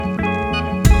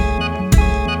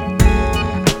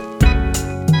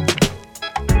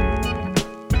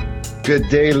Good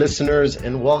day, listeners,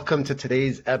 and welcome to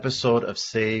today's episode of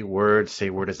Say Word. Say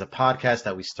Word is a podcast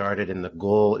that we started, and the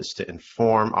goal is to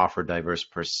inform, offer diverse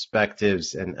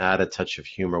perspectives, and add a touch of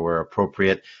humor where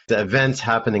appropriate. The events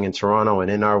happening in Toronto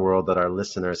and in our world that our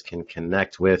listeners can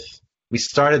connect with. We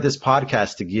started this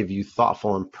podcast to give you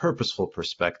thoughtful and purposeful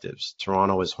perspectives.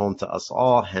 Toronto is home to us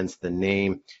all, hence the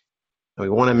name. And we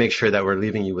want to make sure that we're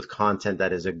leaving you with content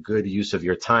that is a good use of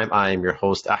your time. I am your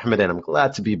host, Ahmed, and I'm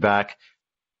glad to be back.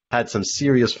 Had some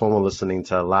serious FOMO listening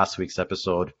to last week's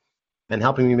episode, and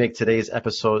helping me make today's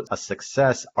episode a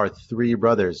success are three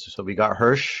brothers. So we got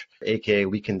Hirsch, aka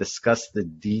we can discuss the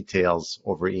details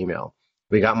over email.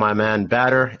 We got my man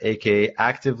Batter, aka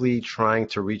actively trying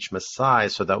to reach Masai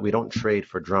so that we don't trade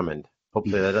for Drummond.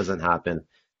 Hopefully that doesn't happen.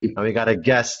 And we got a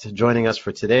guest joining us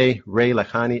for today, Ray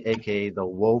Lakhani, aka the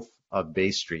Wolf of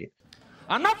Bay Street.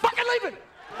 I'm not fucking leaving.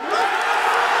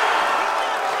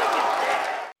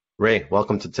 Ray,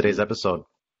 welcome to today's episode.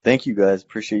 Thank you, guys.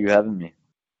 Appreciate you having me.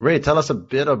 Ray, tell us a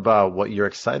bit about what you're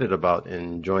excited about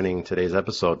in joining today's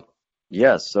episode.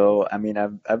 Yeah, so I've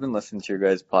been listening to your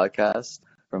guys' podcast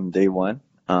from day one,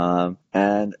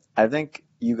 and I think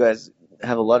you guys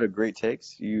have a lot of great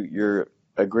takes. You're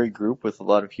a great group with a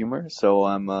lot of humor, so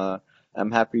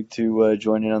I'm happy to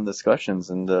join in on discussions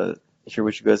and hear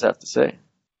what you guys have to say.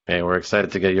 Hey, we're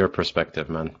excited to get your perspective,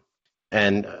 man.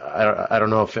 And I don't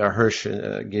know if Hirsch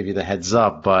gave you the heads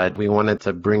up, but we wanted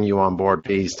to bring you on board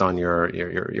based on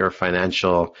your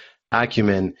financial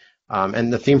acumen.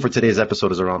 And the theme for today's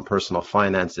episode is around personal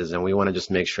finances, and we want to just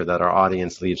make sure that our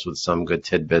audience leaves with some good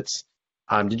tidbits.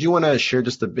 Did you want to share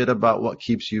just a bit about what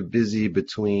keeps you busy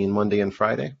between Monday and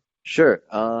Friday? Sure.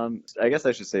 I guess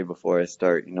I should say before I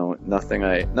start, nothing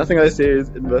I say is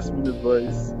investment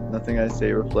advice. Nothing I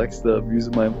say reflects the views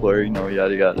of my employer,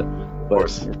 yada yada. But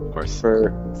of course.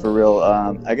 For real,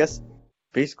 I guess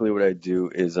basically what I do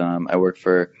is I work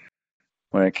for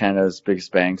one of Canada's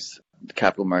biggest banks, the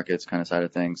capital markets kind of side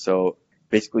of things. So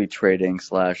basically trading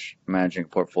 / managing a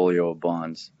portfolio of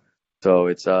bonds. So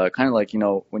it's kind of like,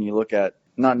 when you look at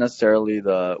not necessarily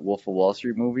the Wolf of Wall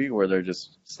Street movie where they're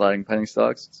just sliding penny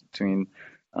stocks between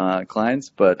clients,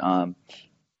 but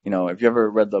if you ever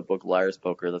read the book Liar's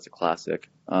Poker, that's a classic,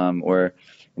 where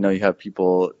you have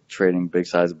people trading big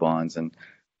size bonds. And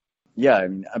yeah,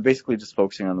 I'm basically just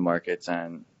focusing on the markets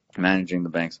and managing the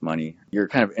bank's money. You're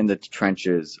kind of in the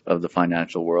trenches of the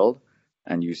financial world,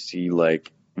 and you see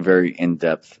like very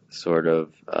in-depth sort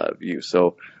of view.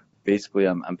 So basically,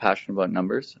 I'm passionate about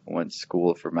numbers. I went to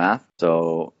school for math.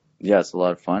 So yeah, it's a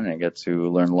lot of fun, and I get to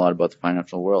learn a lot about the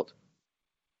financial world.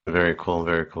 Very cool,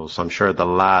 very cool. So I'm sure the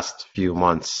last few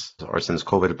months or since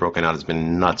COVID had broken out has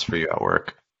been nuts for you at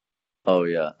work. Oh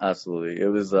yeah, absolutely. It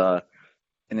was an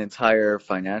entire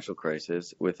financial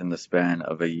crisis within the span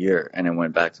of a year, and it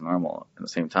went back to normal at the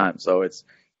same time. So it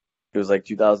was like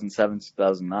 2007,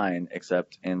 2009,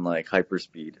 except in like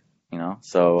hyperspeed,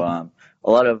 So a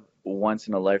lot of once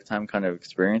in a lifetime kind of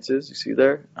experiences you see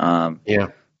there. Yeah.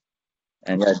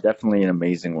 And yeah, definitely an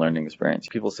amazing learning experience.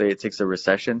 People say it takes a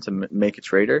recession to make a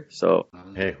trader. So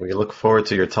hey, we look forward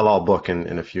to your tell-all book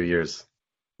in a few years.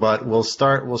 But we'll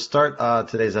start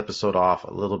today's episode off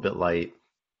a little bit light.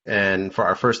 And for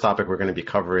our first topic, we're going to be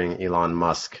covering Elon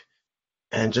Musk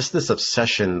and just this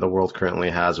obsession the world currently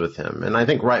has with him. And I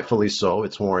think rightfully so,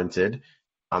 it's warranted.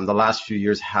 The last few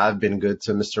years have been good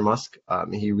to Mr. Musk.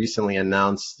 He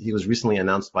was recently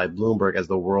announced by Bloomberg as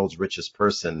the world's richest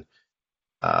person.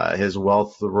 His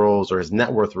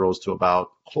net worth rose to about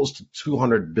close to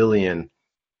 200 billion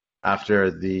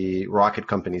after the rocket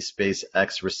company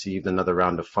SpaceX received another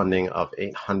round of funding of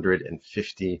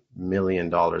 $850 million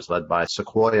led by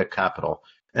Sequoia Capital.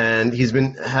 And he's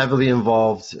been heavily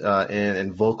involved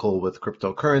and vocal with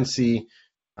cryptocurrency.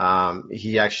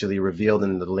 He actually revealed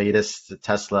in the latest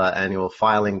Tesla annual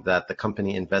filing that the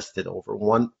company invested over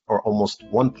almost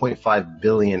 1.5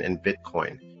 billion in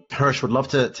Bitcoin. Hirsch, would love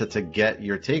to get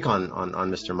your take on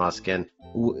Mr. Musk. And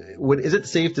is it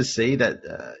safe to say that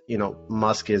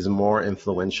Musk is more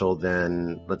influential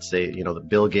than, let's say, the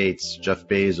Bill Gates, Jeff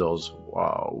Bezos,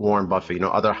 Warren Buffett,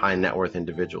 other high net worth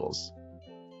individuals?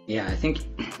 Yeah, I think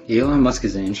Elon Musk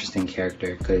is an interesting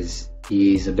character because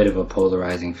he's a bit of a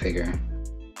polarizing figure.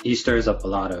 He stirs up a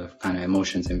lot of kind of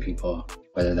emotions in people,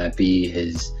 whether that be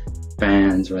his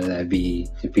fans, whether that be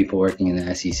the people working in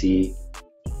the SEC.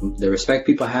 The respect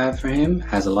people have for him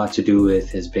has a lot to do with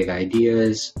his big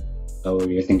ideas. So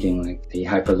you're thinking like the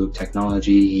Hyperloop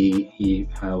technology he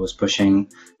was pushing,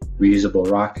 reusable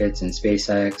rockets and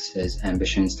SpaceX, his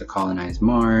ambitions to colonize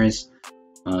Mars.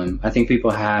 I think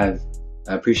people have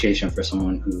appreciation for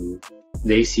someone who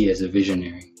they see as a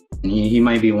visionary. And he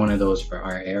might be one of those for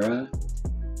our era.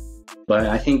 But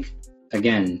I think,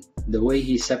 again, the way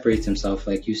he separates himself,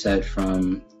 like you said,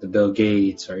 from the Bill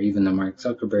Gates or even the Mark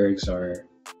Zuckerbergs or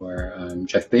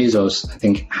Jeff Bezos, I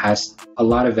think a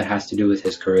lot of it has to do with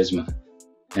his charisma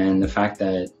and the fact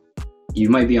that you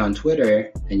might be on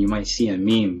Twitter and you might see a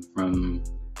meme from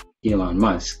Elon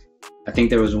Musk. I think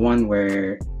there was one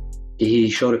where he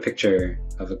showed a picture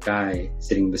of a guy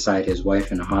sitting beside his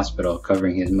wife in a hospital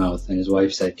covering his mouth, and his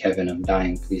wife said, "Kevin, I'm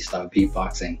dying, please stop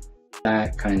beatboxing."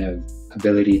 That kind of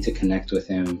ability to connect with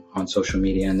him on social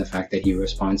media and the fact that he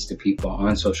responds to people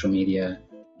on social media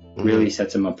really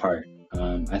sets him apart.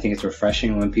 I think it's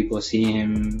refreshing when people see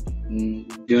him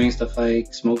doing stuff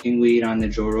like smoking weed on the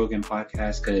Joe Rogan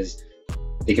podcast, because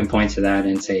they can point to that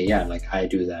and say, yeah, like I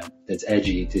do that. That's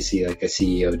edgy to see like a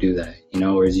CEO do that,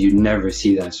 whereas you never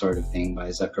see that sort of thing by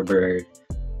Zuckerberg,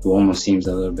 who almost seems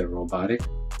a little bit robotic.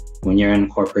 When you're in a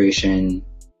corporation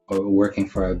or working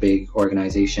for a big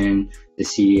organization, the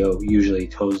CEO usually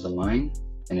toes the line,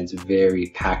 and it's very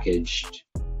packaged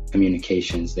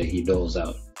communications that he doles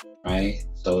out, right?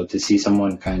 So to see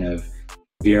someone kind of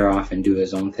veer off and do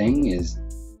his own thing is,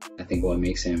 I think, what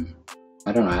makes him,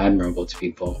 I don't know, admirable to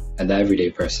people and the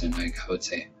everyday person, like I would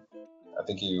say. I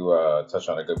think you touched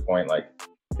on a good point. Like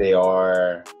they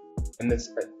are, and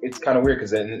it's kind of weird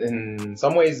because in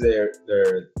some ways they're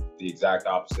the exact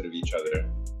opposite of each other,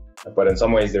 but in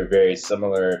some ways they're very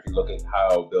similar. If you look at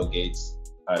how Bill Gates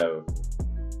kind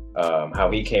of how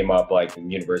he came up, like the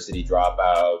university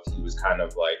dropout, he was kind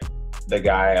of like the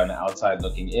guy on the outside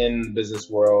looking in the business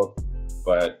world,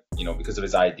 but because of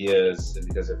his ideas and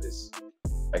because of his,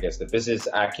 I guess, the business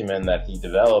acumen that he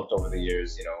developed over the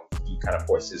years, he kind of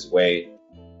forced his way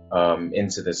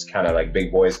into this kind of like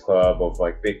big boys club of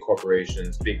like big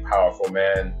corporations, big powerful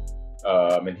men.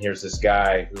 And here's this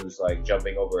guy who's like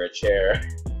jumping over a chair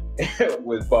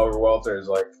with Barbara Walters.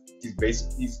 Like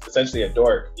he's essentially a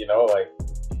dork, like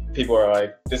people are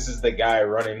like, this is the guy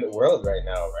running the world right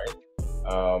now, right?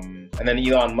 And then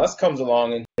Elon Musk comes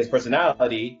along, and his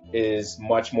personality is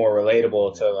much more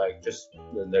relatable to like just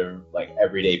the like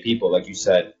everyday people. Like you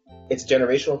said, it's a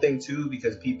generational thing too,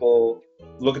 because people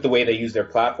look at the way they use their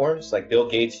platforms. Like Bill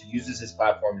Gates uses his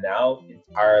platform now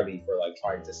entirely for like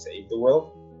trying to save the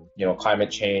world, climate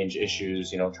change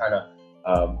issues, trying to,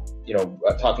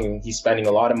 talking, he's spending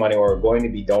a lot of money or going to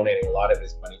be donating a lot of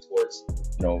his money towards,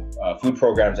 food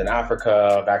programs in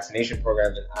Africa, vaccination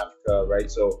programs in Africa,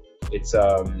 right? So it's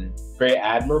very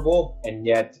admirable, and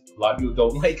yet a lot of people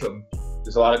don't like him.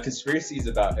 There's a lot of conspiracies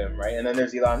about him, right? And then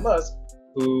there's Elon Musk,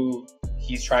 who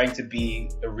he's trying to be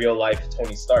the real life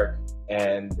Tony Stark,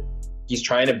 and he's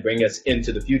trying to bring us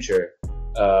into the future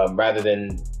rather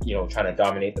than, trying to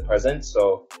dominate the present.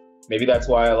 So maybe that's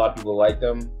why a lot of people like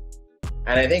them.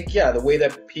 And I think, yeah, the way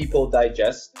that people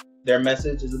digest their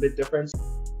message is a bit different.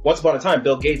 Once upon a time,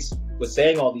 Bill Gates was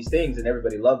saying all these things and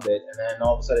everybody loved it. And then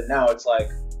all of a sudden now it's like,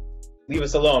 leave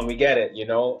us alone, we get it,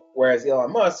 Whereas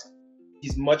Elon Musk,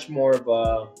 he's much more of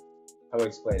a, how do I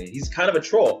explain it? He's kind of a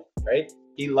troll, right?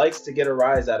 He likes to get a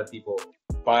rise out of people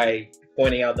by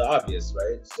pointing out the obvious,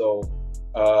 right? So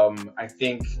I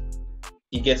think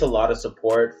he gets a lot of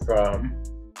support from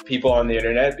people on the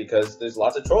internet because there's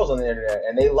lots of trolls on the internet,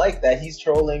 and they like that he's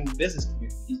trolling business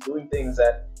community. He's doing things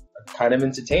that are kind of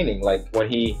entertaining. Like when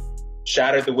he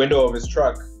shattered the window of his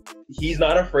truck, he's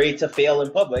not afraid to fail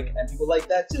in public, and people like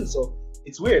that too. So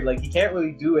it's weird. Like he can't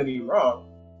really do any wrong.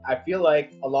 I feel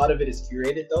like a lot of it is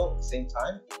curated though. At the same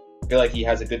time, I feel like he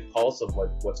has a good pulse of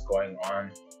like what's going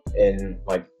on in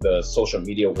like the social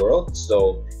media world.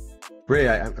 So Ray,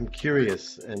 I'm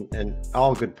curious, and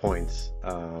all good points.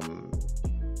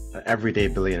 Everyday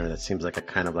billionaire, that seems like a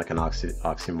kind of like an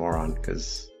oxymoron,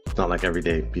 because it's not like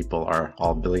everyday people are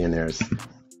all billionaires.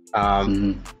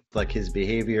 Like his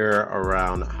behavior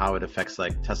around how it affects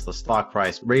like Tesla stock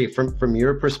price. Ray, from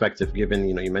your perspective, given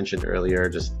you mentioned earlier,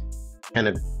 just kind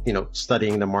of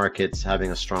studying the markets,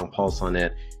 having a strong pulse on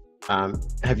it,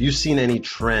 have you seen any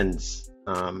trends?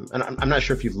 And I'm not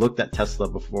sure if you've looked at Tesla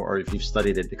before, or if you've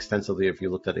studied it extensively, or if you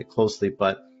looked at it closely,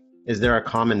 but is there a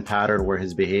common pattern where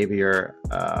his behavior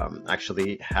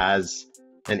actually has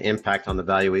an impact on the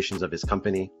valuations of his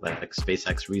company, like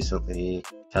SpaceX recently,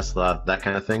 Tesla, that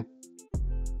kind of thing?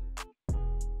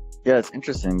 Yeah, it's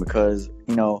interesting because,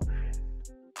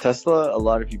 Tesla, a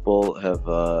lot of people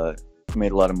have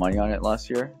made a lot of money on it last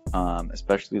year,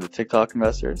 especially the TikTok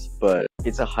investors, but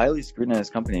it's a highly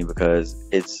scrutinized company because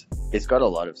it's got a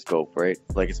lot of scope, right?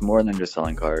 Like it's more than just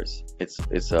selling cars.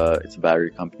 It's a battery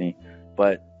company,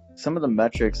 but some of the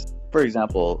metrics, for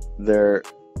example, their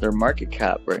their market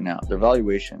cap right now, their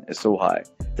valuation is so high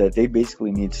that they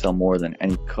basically need to sell more than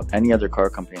any other car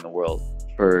company in the world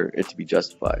for it to be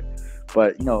justified.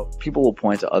 But people will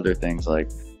point to other things like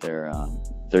their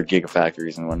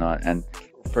gigafactories and whatnot. And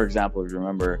for example, if you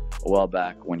remember a while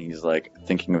back when he's like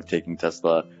thinking of taking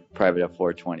Tesla private at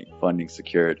 420, funding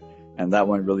secured, and that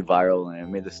went really viral and it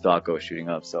made the stock go shooting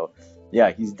up. So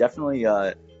yeah, he's definitely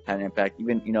had an impact.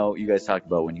 Even you guys talked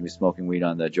about when he was smoking weed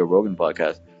on the Joe Rogan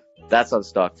podcast. That's how the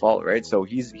stock fall, right? So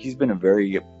he's been a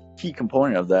very key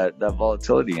component of that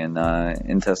volatility in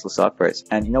Tesla stock price.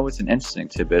 And what's an interesting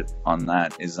tidbit on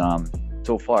that is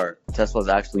so far Tesla's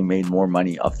actually made more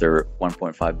money off their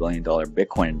 $1.5 billion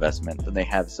Bitcoin investment than they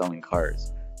have selling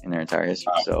cars in their entire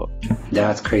history. So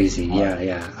that's crazy.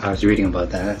 Yeah. I was reading about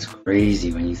that. That's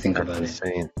crazy when you think about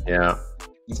insane. It. Yeah.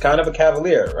 He's kind of a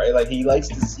cavalier, right? Like he likes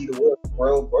to see the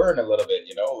world burn a little bit,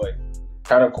 like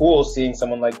kind of cool seeing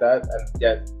someone like that. And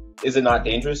yet, is it not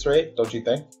dangerous, right? Don't you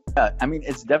think? Yeah, I mean,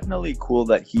 it's definitely cool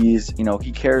that he's,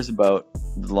 he cares about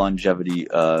the longevity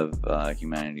of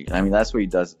humanity. I mean, that's what he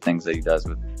does, things that he does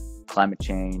with climate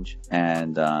change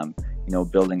and,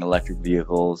 building electric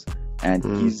vehicles. And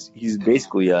he's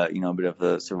basically a bit of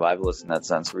a survivalist in that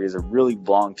sense, where he has a really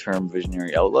long-term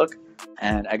visionary outlook.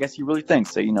 And I guess he really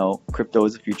thinks that, crypto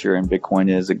is the future and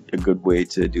Bitcoin is a good way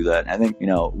to do that. And I think,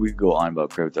 we could go on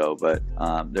about crypto, but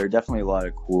there are definitely a lot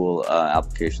of cool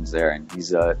applications there. And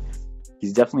he's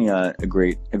definitely a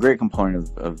great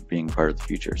component of being part of the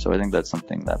future. So I think that's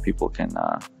something that people can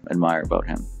admire about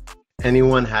him.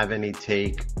 Anyone have any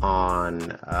take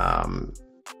on,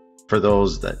 for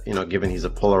those that, given he's a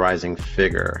polarizing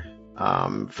figure,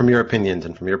 from your opinions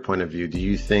and from your point of view, do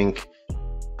you think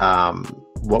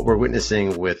what we're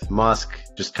witnessing with Musk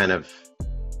just kind of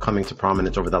coming to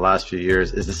prominence over the last few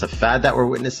years, is this a fad that we're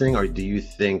witnessing, or do you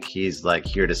think he's like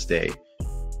here to stay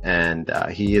and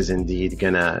he is indeed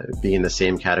gonna be in the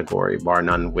same category, bar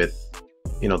none, with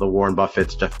the Warren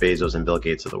Buffetts, Jeff Bezos, and Bill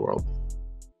Gates of the world?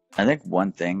 I think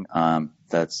one thing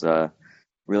that's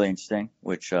really interesting,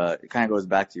 which it kind of goes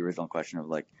back to the original question of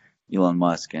like Elon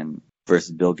Musk and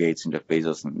versus Bill Gates and Jeff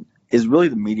Bezos, and is really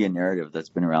the media narrative that's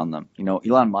been around them.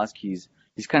 Elon Musk, he's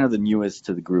kind of the newest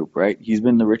to the group, right? He's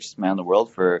been the richest man in the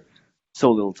world for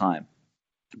so little time.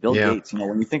 Bill Gates,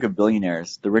 when you think of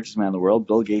billionaires, the richest man in the world,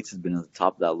 Bill Gates has been at the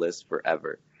top of that list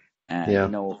forever.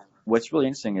 And what's really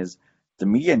interesting is the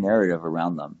media narrative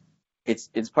around them.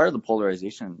 It's part of the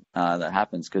polarization that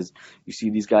happens, because you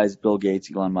see these guys, Bill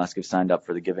Gates, Elon Musk, have signed up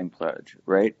for the Giving Pledge,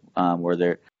 right? Where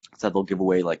they're said they'll give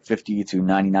away like 50 to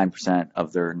 99%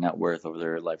 of their net worth over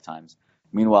their lifetimes.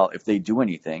 Meanwhile, if they do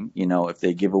anything, if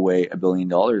they give away $1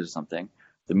 billion or something,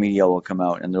 the media will come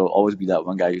out and there'll always be that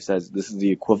one guy who says this is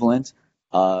the equivalent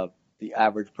of the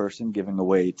average person giving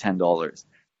away $10.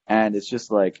 And it's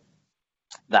just like,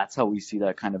 that's how we see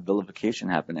that kind of vilification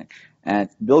happening. And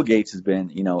Bill Gates has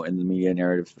been, in the media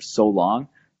narrative for so long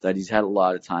that he's had a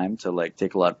lot of time to like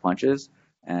take a lot of punches.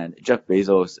 And Jeff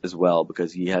Bezos as well,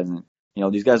 because he hasn't,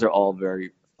 these guys are all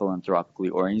very philanthropically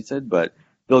oriented, but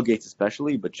Bill Gates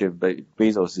especially, but Jeff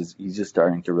Bezos he's just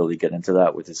starting to really get into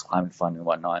that with his climate fund and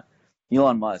whatnot.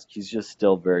 Elon Musk, he's just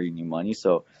still very new money,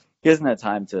 so he hasn't had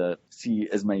time to see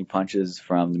as many punches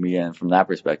from the media and from that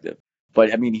perspective.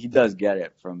 But I mean, he does get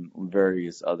it from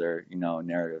various other,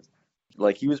 narratives.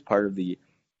 Like he was part of the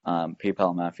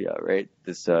PayPal mafia, right?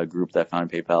 This group that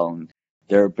founded PayPal, and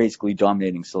they're basically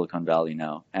dominating Silicon Valley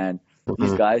now. And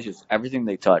these guys, just everything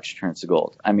they touch turns to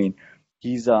gold. I mean,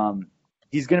 he's going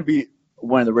to be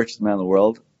one of the richest men in the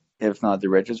world, if not the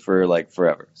richest, for like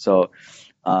forever. So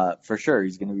for sure,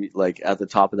 he's going to be like at the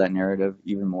top of that narrative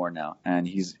even more now. And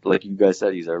he's, like you guys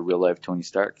said, he's a real life Tony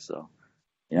Stark. So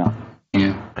yeah.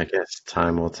 I guess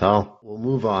time will tell. We'll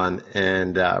move on.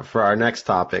 And for our next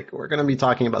topic, we're going to be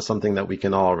talking about something that we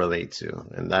can all relate to,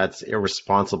 and that's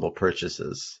irresponsible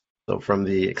purchases. So from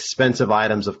the expensive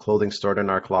items of clothing stored in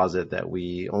our closet that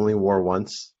we only wore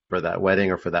once for that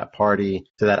wedding or for that party,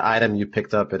 to that item you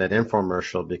picked up at an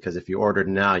infomercial because if you ordered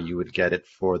now, you would get it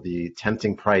for the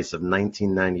tempting price of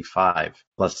 $19.95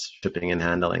 plus shipping and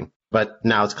handling. But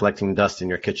now it's collecting dust in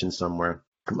your kitchen somewhere.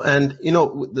 And,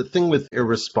 the thing with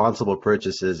irresponsible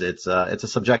purchases, it's a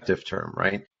subjective term,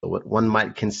 right? So what one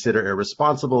might consider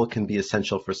irresponsible can be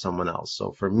essential for someone else.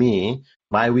 So for me,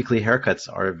 bi-weekly haircuts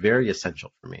are very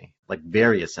essential for me, like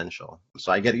very essential.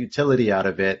 So I get utility out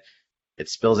of it. It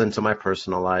spills into my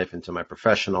personal life, into my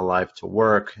professional life, to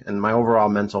work, and my overall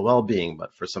mental well-being.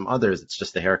 But for some others, it's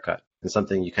just a haircut and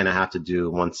something you kind of have to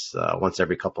do once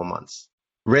every couple months.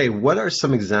 Ray, what are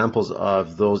some examples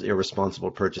of those irresponsible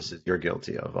purchases you're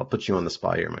guilty of? I'll put you on the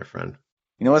spot here, my friend.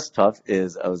 You know what's tough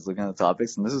is I was looking at the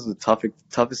topics, and this is the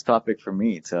toughest topic for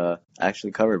me to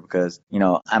actually cover because,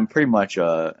 I'm pretty much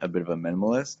a bit of a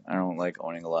minimalist. I don't like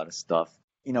owning a lot of stuff.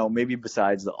 Maybe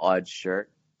besides the odd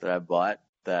shirt that I bought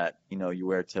that, you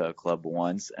wear to a club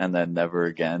once and then never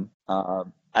again.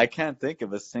 I can't think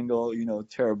of a single,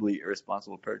 terribly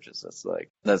irresponsible purchase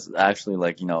that's actually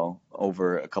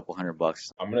over a couple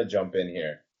 $100. I'm gonna jump in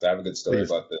here. I have a good story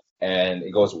about this, and it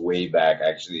goes way back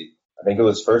actually. I think it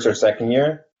was first or second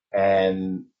year,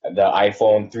 and the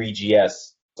iPhone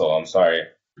 3GS. So I'm sorry, it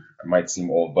might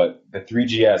seem old, but the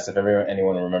 3GS, if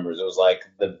anyone remembers, it was like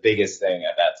the biggest thing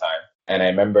at that time. And I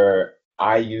remember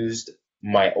I used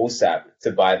my OSAP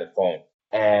to buy the phone.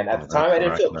 And at the time, I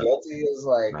didn't feel guilty. It was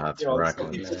like,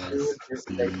 some people do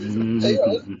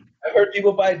it. I've heard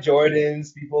people buy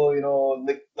Jordans, people,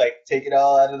 take it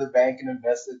all out of the bank and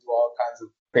invest it, do all kinds of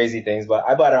crazy things. But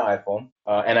I bought an iPhone,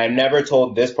 and I never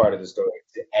told this part of the story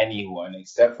to anyone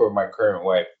except for my current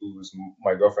wife, who was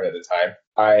my girlfriend at the time.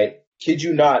 I kid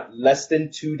you not, less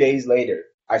than 2 days later,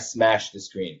 I smashed the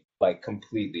screen, like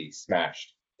completely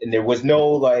smashed. And there was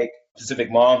no specific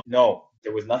mom. No,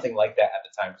 there was nothing like that at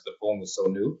the time because the phone was so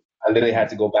new. I literally had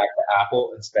to go back to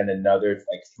Apple and spend another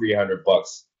 $300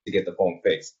 to get the phone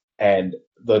fixed. And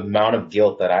the amount of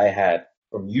guilt that I had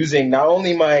from using not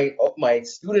only my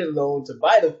student loan to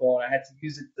buy the phone, I had to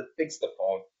use it to fix the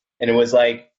phone. And it was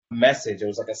like a message. It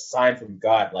was like a sign from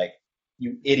God, like,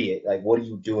 you idiot, like, what are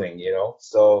you doing,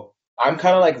 So I'm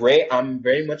kind of like Ray. I'm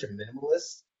very much a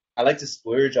minimalist. I like to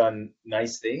splurge on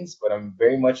nice things, but I'm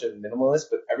very much a minimalist.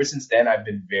 But ever since then, I've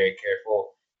been very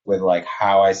careful with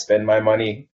how I spend my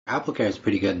money. AppleCare is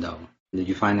pretty good though. Did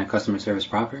you find that customer service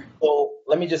proper? So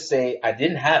let me just say, I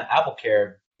didn't have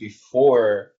AppleCare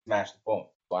before I smashed the phone.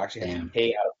 So I actually had to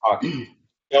pay out of pocket.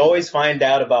 You always find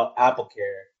out about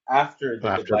AppleCare after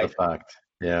the fact.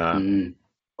 Yeah. Mm-hmm.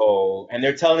 Oh, and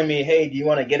they're telling me, hey, do you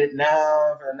want to get it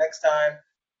now for the next time?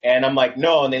 And I'm like,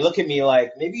 no. And they look at me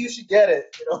like, maybe you should get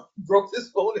it. Broke this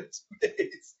phone in 2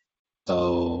 days.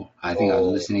 So I think I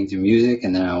was listening to music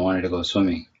and then I wanted to go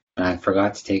swimming. And I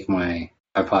forgot to take my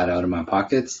iPod out of my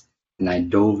pockets. And I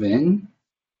dove in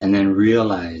and then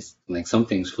realized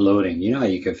something's floating. You know how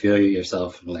you can feel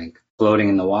yourself floating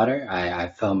in the water? I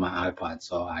felt my iPod.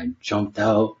 So I jumped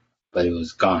out, but it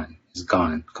was gone. It's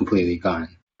gone, completely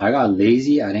gone. I got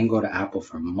lazy. I didn't go to Apple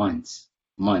for months.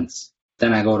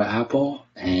 Then I go to Apple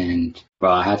and,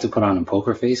 bro, I had to put on a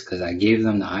poker face because I gave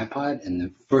them the iPod. And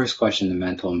the first question the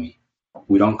man told me,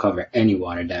 we don't cover any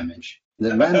water damage.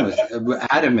 The man was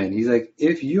adamant. He's like,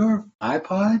 if your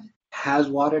iPod has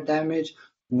water damage,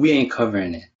 we ain't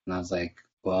covering it. And I was like,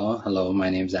 well, hello,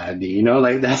 my name's Abby.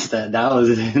 That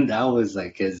was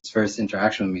his first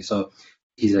interaction with me. So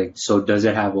he's like, so does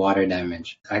it have water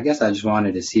damage? I guess I just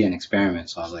wanted to see an experiment.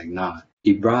 So I was like, nah.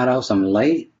 He brought out some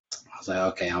light. I was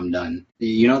like, okay, I'm done.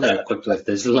 They're equipped with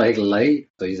this light.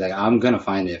 So he's like, I'm going to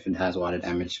find it if it has water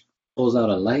damage. Pulls out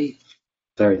a light,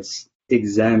 starts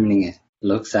examining it,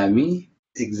 looks at me,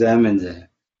 examines it,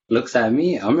 looks at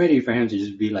me. I'm ready for him to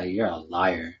just be like, you're a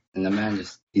liar. And the man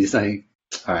he's like,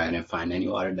 all right, I didn't find any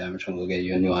water damage. I'm going to get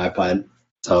you a new iPod.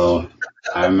 So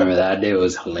I remember that day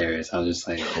was hilarious. I was just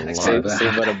like, save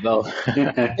by the bell.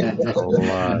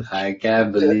 I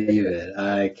can't believe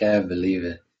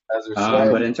it.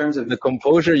 But in terms of the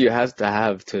composure you have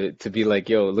to be like,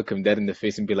 yo, look him dead in the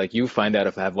face and be like, you find out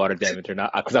if I have water damage or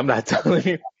not, because I'm not telling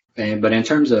you. But in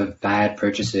terms of bad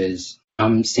purchases,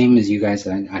 same as you guys.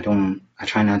 I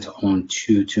try not to own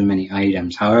too many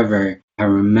items. However, I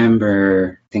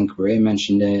remember, I think Ray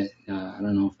mentioned it. I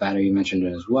don't know if Battery mentioned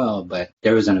it as well, but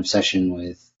there was an obsession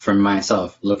with, for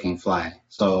myself, looking fly.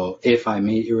 So if I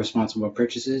made irresponsible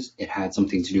purchases, it had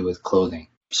something to do with clothing.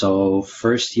 So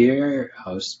first year,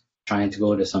 I was trying to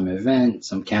go to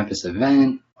some campus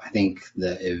event. I think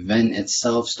the event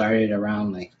itself started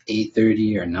around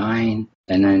 8:30 or 9.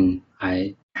 And then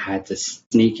I had to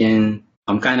sneak in.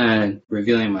 I'm kind of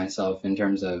revealing myself in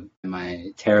terms of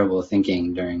my terrible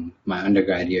thinking during my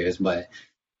undergrad years, but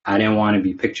I didn't want to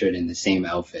be pictured in the same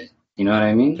outfit. You know what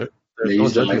I mean? They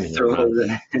used to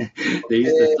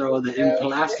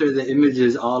plaster the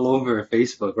images all over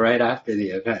Facebook right after the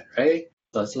event, right?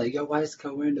 So it's like, yo, why is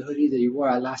Kel wearing the hoodie that you wore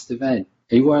at last event?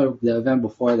 And you wore the event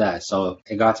before that. So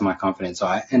it got to my confidence. So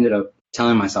I ended up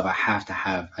telling myself I have to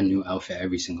have a new outfit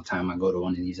every single time I go to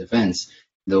one of these events.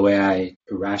 The way I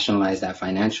rationalize that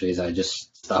financially is I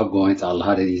just stopped going to a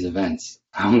lot of these events.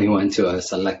 I only went to a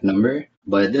select number,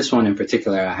 but this one in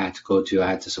particular I had to go to, I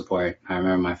had to support. I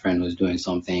remember my friend was doing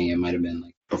something, it might have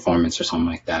been performance or something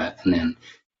like that. And then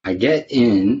I get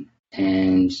into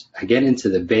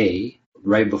the bay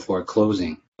right before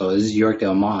closing. So this is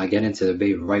Yorkdale Mall. I get into the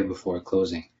bay right before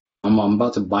closing. I'm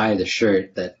about to buy the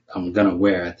shirt that I'm gonna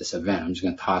wear at this event. I'm just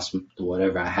gonna toss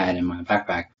whatever I had in my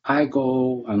backpack.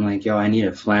 I'm like, yo, I need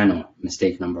a flannel.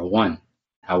 Mistake number one.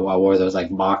 I wore those like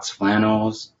box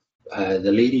flannels.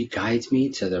 The lady guides me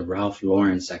to the Ralph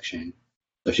Lauren section.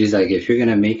 So she's like, if you're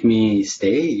gonna make me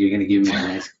stay, you're gonna give me a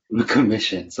nice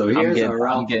commission. So here's a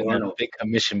Ralph I'm getting Lauren. a big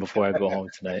commission before I go home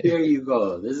tonight. Here you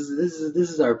go. This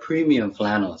is our premium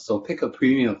flannel. So pick a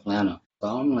premium flannel. So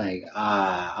I'm like,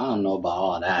 I don't know about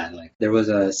all that. Like there was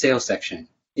a sale section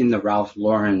in the Ralph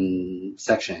Lauren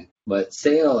section, but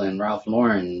sale and Ralph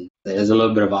Lauren is a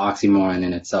little bit of an oxymoron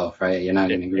in itself, right? You're not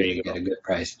going to really get a good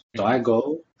price. So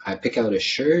I pick out a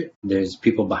shirt. There's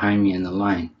people behind me in the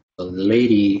line. So the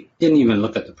lady didn't even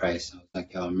look at the price. I was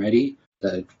like, yo, I'm ready.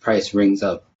 The price rings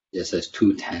up. It says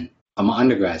 $210. I'm an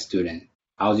undergrad student.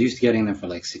 I was used to getting them for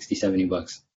like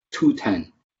 $60-$70.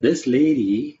 $210. This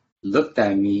lady looked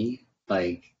at me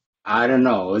like, I don't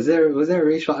know. Was there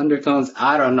racial undertones?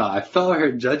 I don't know. I felt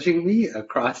her judging me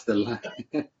across the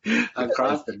line,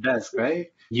 across the desk,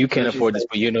 right? You can't So she's afford this, like,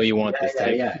 but you know you want this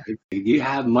type. yeah. Do you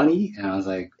have money? And I was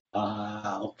like,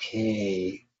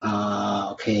 okay.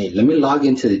 Okay. Let me log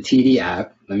into the TD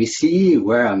app. Let me see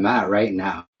where I'm at right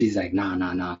now. She's like, nah.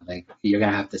 Like, you're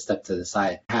gonna have to step to the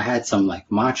side. I had some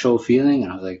like macho feeling,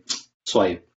 and I was like,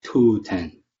 swipe,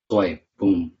 210, swipe,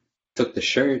 boom. Took the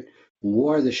shirt,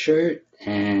 wore the shirt,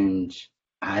 and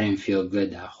I didn't feel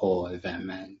good that whole event,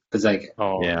 man. Cause like,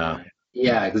 Oh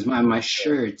yeah, because my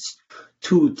shirt's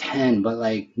 210, but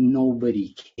like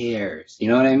nobody cares. You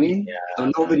know what I mean? Yeah.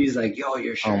 So nobody's like, yo,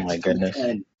 your shirt's my goodness.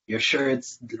 210. Your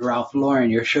shirt's Ralph Lauren.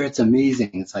 Your shirt's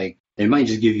amazing. It's like they might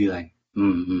just give you like,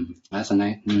 that's a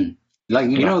nice, like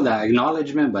you know that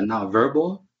acknowledgement, but not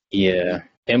verbal. Yeah.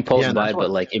 Impulse Yeah, buy, that's what-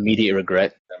 but like immediate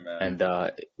regret. Yeah, man.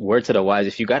 And word to the wise,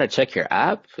 if you gotta check your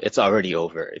app, it's already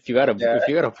over. If you gotta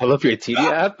pull up your TD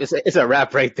app, it's a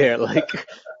wrap right there. Like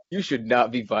you should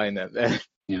not be buying that, man.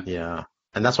 Yeah.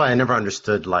 And that's why I never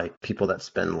understood like people that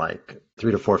spend like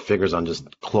 3 to 4 figures on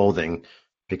just clothing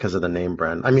because of the name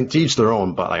brand. I mean, to each their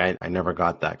own, but like I never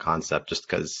got that concept just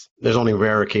because there's only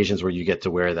rare occasions where you get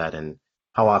to wear that. And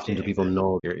how often do people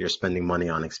know you're spending money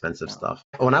on expensive stuff?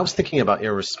 When I was thinking about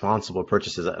irresponsible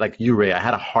purchases, like you, Ray, I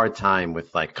had a hard time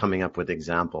with like coming up with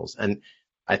examples. And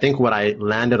I think what I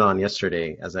landed on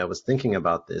yesterday as I was thinking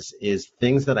about this is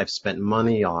things that I've spent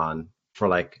money on for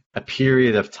like a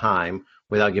period of time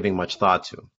without giving much thought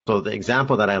to. So the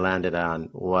example that I landed on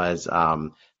was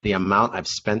the amount I've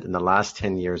spent in the last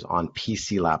 10 years on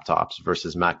PC laptops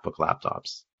versus MacBook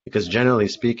laptops. Because generally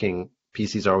speaking,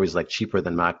 PCs are always like cheaper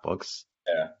than MacBooks.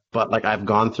 Yeah. But like I've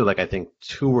gone through like I think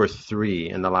 2 or 3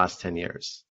 in the last 10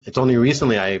 years. It's only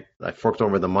recently I forked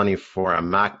over the money for a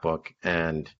MacBook,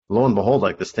 and lo and behold,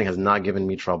 like this thing has not given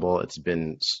me trouble. It's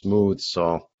been smooth.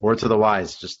 So word to the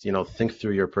wise, just, think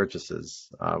through your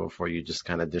purchases before you just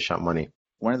kind of dish out money.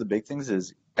 One of the big things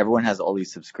is everyone has all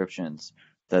these subscriptions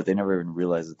that they never even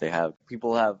realize that they have.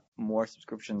 People have more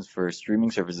subscriptions for streaming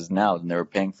services now than they were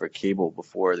paying for cable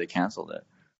before they canceled it.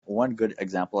 One good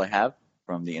example I have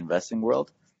from the investing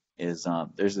world is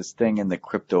there's this thing in the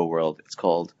crypto world. It's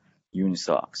called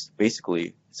Unisocks.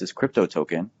 Basically, it's this crypto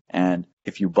token, and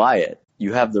if you buy it,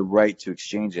 you have the right to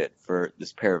exchange it for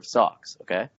this pair of socks,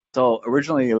 okay? So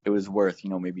originally it was worth,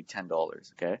 maybe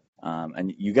 $10, okay?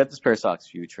 And you get this pair of socks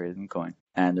if you trade in coin,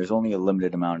 and there's only a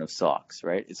limited amount of socks,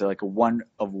 right? It's like a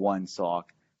one-of-one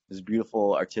sock, this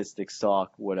beautiful artistic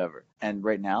sock, whatever. And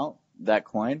right now, that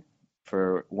coin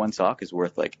for one sock is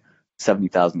worth like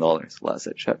 $70,000 last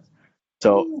I checked.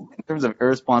 So in terms of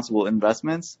irresponsible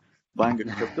investments, buying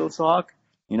a crypto stock,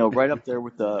 right up there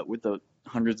with the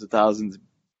hundreds of thousands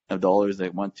of dollars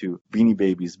that went to Beanie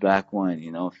Babies back when, if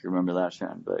you remember that,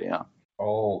 Shan. But yeah.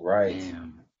 Oh, right.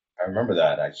 Damn. I remember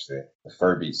that actually. The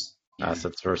Furbies.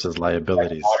 Assets versus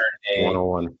liabilities. Modern day.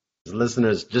 101.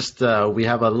 Listeners, just we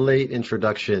have a late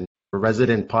introduction. A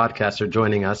resident podcaster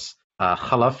joining us.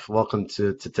 Khalaf, welcome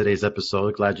to today's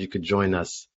episode. Glad you could join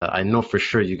us. I know for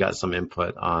sure you got some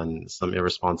input on some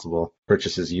irresponsible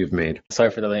purchases you've made.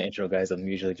 Sorry for the late intro, guys. I'm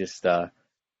usually just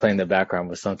playing the background,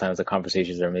 but sometimes the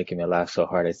conversations are making me laugh so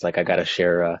hard. It's like I gotta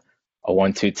share a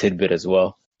 1-2 tidbit as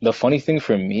well. The funny thing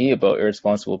for me about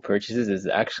irresponsible purchases is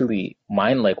actually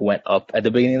mine like went up at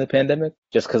the beginning of the pandemic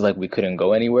just because like we couldn't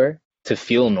go anywhere. To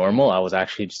feel normal, I was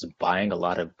actually just buying a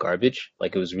lot of garbage.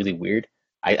 Like it was really weird.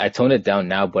 I toned it down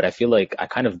now, but I feel like I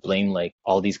kind of blame like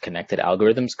all these connected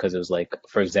algorithms because it was like,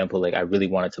 for example, like I really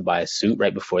wanted to buy a suit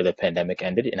right before the pandemic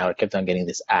ended, and I kept on getting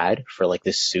this ad for like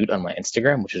this suit on my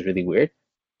Instagram, which is really weird.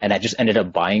 And I just ended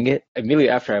up buying it. Immediately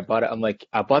after I bought it, I'm like,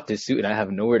 I bought this suit and I have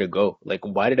nowhere to go. Like,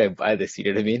 why did I buy this? You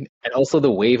know what I mean? And also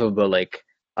the wave of the like,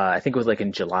 I think it was like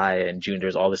in July and June,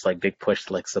 there's all this like big push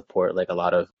to like support like a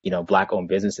lot of, black owned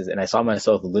businesses. And I saw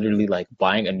myself literally like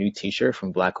buying a new t-shirt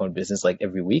from black owned business like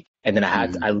every week. And then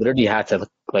I literally had to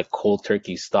like cold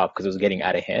turkey stop because it was getting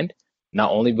out of hand.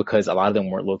 Not only because a lot of them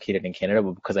weren't located in Canada,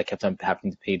 but because I kept on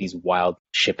having to pay these wild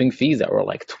shipping fees that were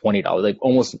like $20, like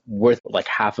almost worth like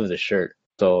half of the shirt.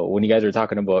 So when you guys were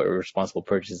talking about irresponsible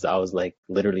purchases, I was like,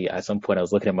 literally at some point I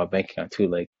was looking at my bank account too,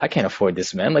 like, I can't afford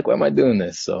this, man. Like, why am I doing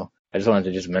this? So I just wanted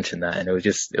to just mention that. And it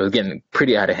was getting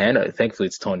pretty out of hand. Thankfully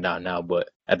it's toned down now, but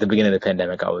at the beginning of the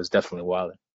pandemic, I was definitely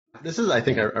wilding. This is, I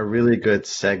think, a really good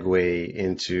segue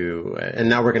into, and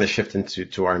now we're going to shift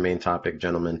into our main topic,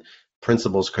 gentlemen,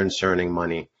 principles concerning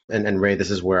money. And Ray,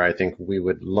 this is where I think we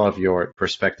would love your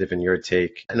perspective and your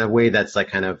take in a way that's like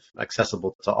kind of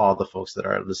accessible to all the folks that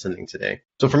are listening today.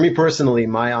 So for me personally,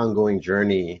 my ongoing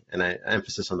journey, and I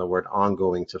emphasis on the word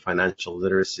ongoing, to financial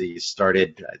literacy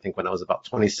started, I think, when I was about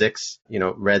 26,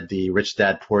 read the Rich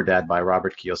Dad, Poor Dad by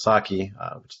Robert Kiyosaki,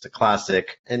 which is a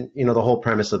classic. And, the whole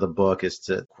premise of the book is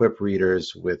to equip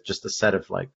readers with just a set of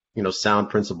like, sound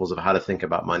principles of how to think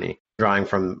about money, drawing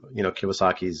from,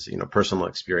 Kiyosaki's, personal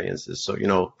experiences. So,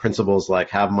 principles like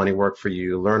have money work for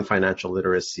you, learn financial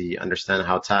literacy, understand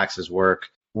how taxes work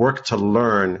to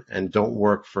learn, and don't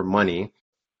work for money.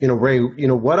 Ray,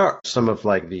 what are some of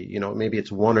like the, maybe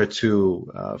it's one or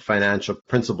two financial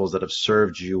principles that have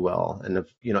served you well and have,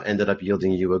 ended up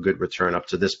yielding you a good return up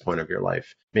to this point of your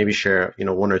life? Maybe share,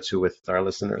 one or two with our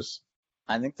listeners.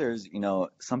 I think there's,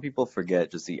 some people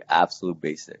forget just the absolute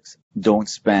basics. Don't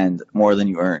spend more than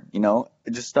you earn,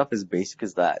 just stuff as basic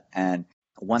as that. And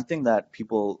one thing that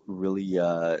people really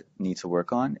need to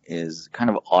work on is kind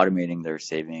of automating their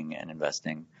saving and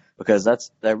investing, because that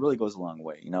really goes a long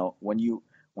way.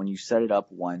 When you set it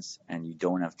up once and you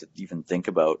don't have to even think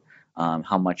about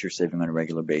how much you're saving on a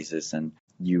regular basis, and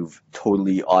you've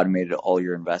totally automated all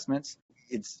your investments,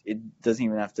 it doesn't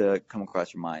even have to come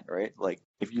across your mind, right? Like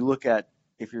if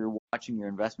you're watching your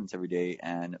investments every day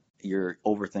and you're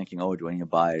overthinking, oh, do I need to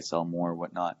buy, sell more,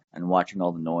 whatnot, and watching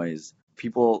all the noise,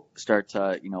 people start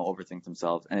to, overthink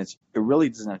themselves. And it really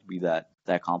doesn't have to be that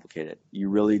complicated. You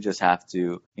really just have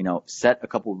to, set a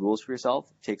couple of rules for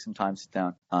yourself, take some time, sit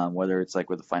down, whether it's like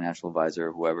with a financial advisor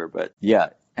or whoever, but yeah,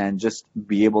 and just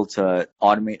be able to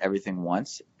automate everything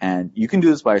once. And you can do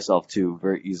this by yourself too,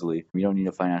 very easily. You don't need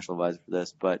a financial advisor for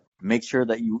this, but make sure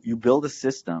that you build a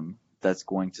system that's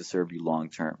going to serve you long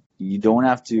term. You don't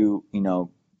have to,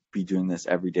 be doing this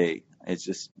every day. It's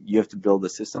just, you have to build a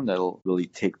system that'll really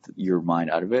take your mind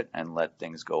out of it and let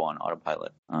things go on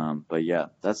autopilot. But yeah,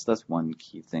 that's one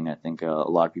key thing I think a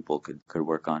lot of people could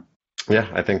work on. Yeah,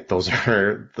 I think those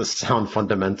are the sound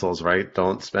fundamentals, right?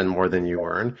 Don't spend more than you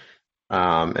earn.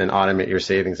 And automate your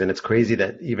savings. And it's crazy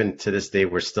that even to this day,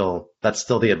 that's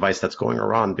still the advice that's going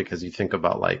around, because you think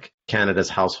about like Canada's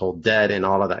household debt and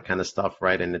all of that kind of stuff,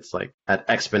 right? And it's like at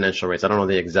exponential rates. I don't know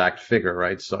the exact figure,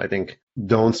 right? So I think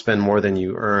don't spend more than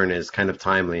you earn is kind of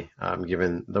timely,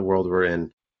 given the world we're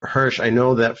in. Hirsch, I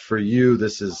know that for you,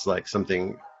 this is like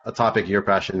a topic you're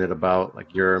passionate about,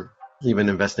 like you're even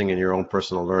investing in your own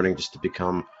personal learning just to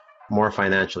become more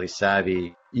financially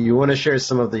savvy. You want to share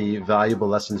some of the valuable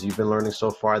lessons you've been learning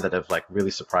so far that have like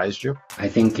really surprised you? I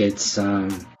think it's, I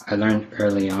learned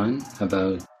early on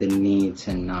about the need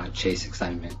to not chase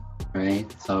excitement, right?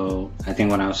 So I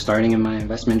think when I was starting in my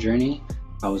investment journey,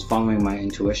 I was following my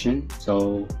intuition.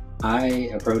 So I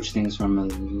approach things from a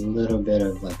little bit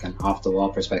of like an off the wall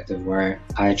perspective, where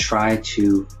I try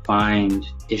to find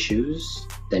issues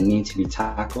that need to be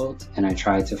tackled, and I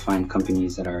try to find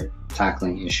companies that are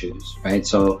tackling issues, right?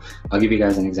 So I'll give you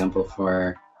guys an example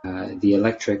for the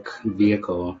electric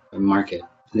vehicle market.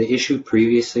 The issue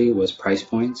previously was price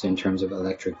points in terms of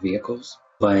electric vehicles,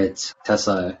 but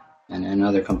Tesla and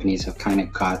other companies have kind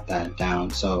of got that down.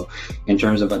 So in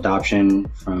terms of adoption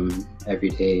from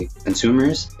everyday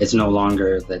consumers, it's no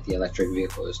longer that the electric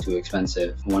vehicle is too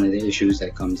expensive. One of the issues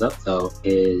that comes up though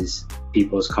is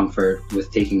people's comfort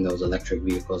with taking those electric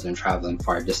vehicles and traveling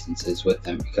far distances with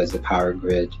them, because the power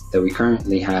grid that we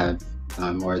currently have,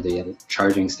 or the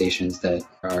charging stations that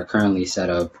are currently set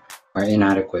up, are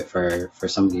inadequate for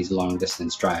some of these long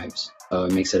distance drives. So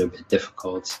it makes it a bit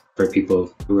difficult for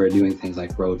people who are doing things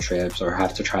like road trips or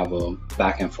have to travel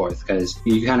back and forth, because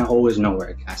you kind of always know where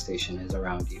a gas station is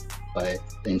around you. But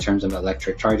in terms of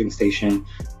electric charging station,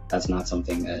 that's not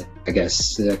something that I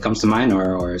guess comes to mind,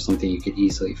 or something you could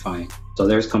easily find. So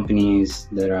there's companies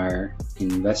that are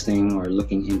investing or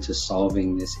looking into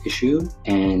solving this issue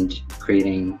and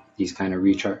creating these kind of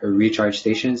recharge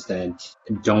stations that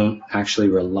don't actually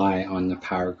rely on the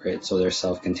power grid, so they're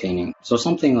self-containing. So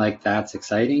something like that's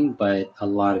exciting, but a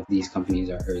lot of these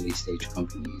companies are early stage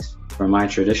companies. For my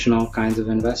traditional kinds of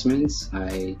investments,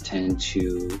 I tend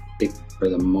to stick for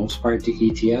the most part to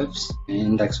ETFs and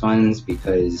index funds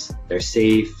because they're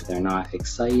safe, they're not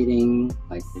exciting,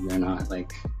 like they're not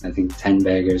like, I think 10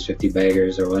 baggers, 50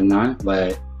 baggers or whatnot.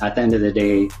 But at the end of the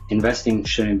day, investing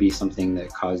shouldn't be something that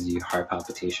causes you heart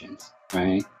palpitations,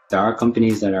 right? There are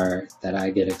companies that I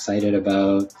get excited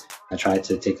about. I try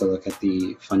to take a look at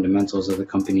the fundamentals of the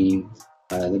company,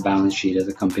 the balance sheet of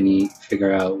the company,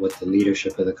 figure out what the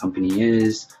leadership of the company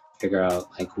is, figure out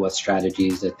like what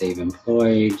strategies that they've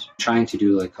employed, trying to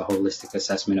do like a holistic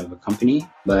assessment of a company.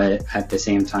 But at the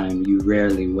same time, you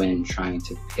rarely win trying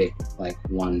to pick like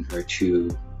one or two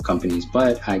companies.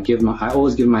 But I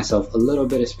always give myself a little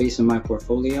bit of space in my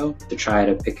portfolio to try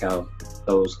to pick out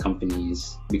those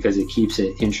companies because it keeps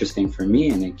it interesting for me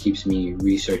and it keeps me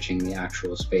researching the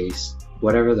actual space,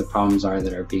 whatever the problems are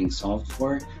that are being solved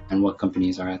for and what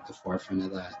companies are at the forefront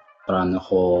of that. But on the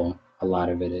whole, a lot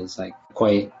of it is like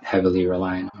quite heavily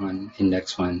reliant on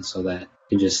index funds so that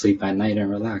you just sleep at night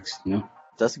and relax, you know?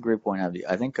 That's a great point, Abdi.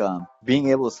 I think being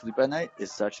able to sleep at night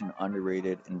is such an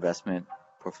underrated investment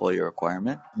portfolio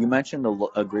requirement. You mentioned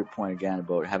a great point again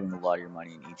about having a lot of your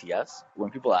money in ETFs. When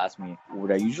people ask me,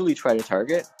 what I usually try to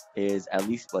target is at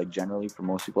least like generally for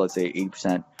most people, I'd say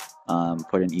 80%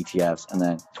 put in ETFs and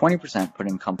then 20% put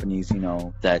in companies, you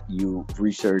know, that you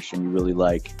research and you really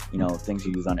like, you know, things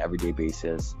you use on an everyday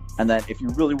basis. And then if you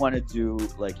really want to do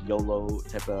like YOLO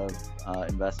type of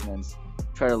investments,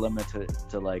 try to limit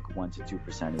to like 1 to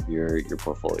 2% of your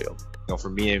portfolio. You know, for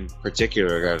me in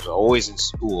particular, I was always in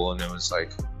school, and it was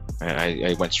like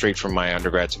I went straight from my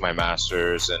undergrad to my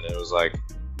master's, and it was like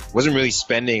wasn't really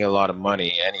spending a lot of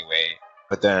money anyway.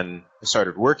 But then I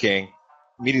started working.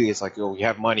 Immediately, it's like, oh, we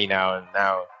have money now, and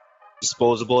now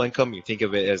disposable income. You think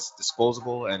of it as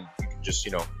disposable, and you can just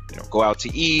you know go out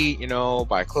to eat, you know,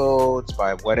 buy clothes,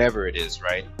 buy whatever it is,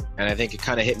 right? And I think it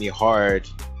kind of hit me hard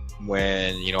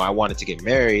when I wanted to get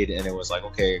married, and it was like,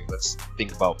 okay, let's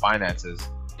think about finances.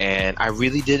 And I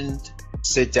really didn't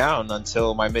sit down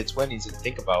until my mid-20s and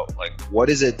think about like, what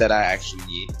is it that I actually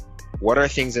need? What are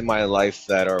things in my life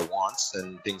that are wants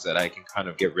and things that I can kind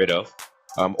of get rid of,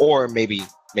 or maybe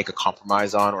make a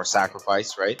compromise on or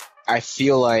sacrifice, right? I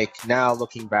feel like now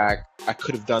looking back, I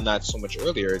could have done that so much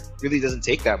earlier. It really doesn't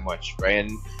take that much, right?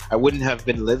 And I wouldn't have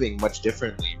been living much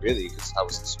differently, really, because I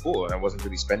was in school and I wasn't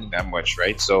really spending that much,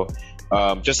 right? So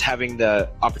just having the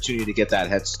opportunity to get that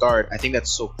head start, I think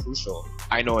that's so crucial.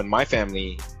 I know in my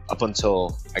family, up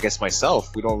until I guess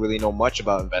myself, we don't really know much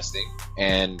about investing,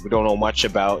 and we don't know much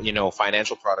about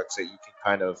financial products that you can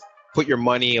kind of put your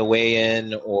money away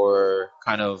in, or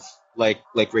kind of like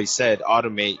Ray said,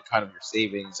 automate kind of your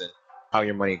savings and how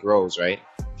your money grows, right?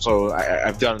 So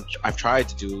I've tried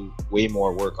to do way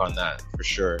more work on that for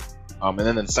sure. And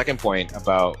then the second point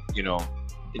about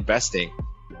investing.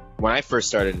 When I first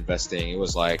started investing, it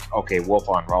was like, okay, Wolf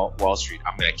on Wall Street,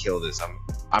 I'm gonna kill this.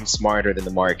 I'm smarter than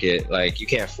the market. Like, you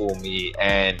can't fool me.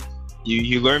 And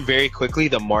you learn very quickly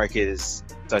the market is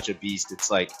such a beast.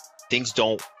 It's like things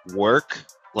don't work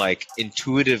like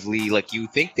intuitively like you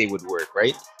think they would work,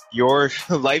 right? Your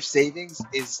life savings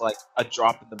is like a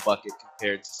drop in the bucket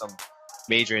compared to some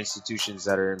major institutions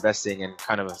that are investing and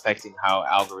kind of affecting how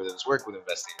algorithms work with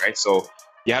investing, right? So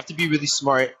you have to be really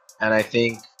smart, and I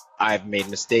think I've made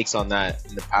mistakes on that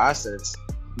in the past. And it's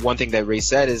one thing that Ray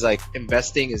said is like,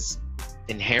 investing is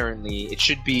inherently, it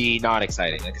should be not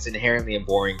exciting. Like, it's inherently a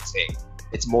boring thing.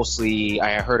 It's mostly,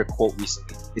 I heard a quote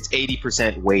recently, it's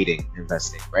 80% waiting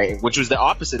investing, right? Which was the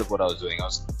opposite of what I was doing. I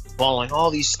was following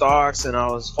all these stocks, and I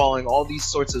was following all these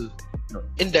sorts of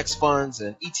index funds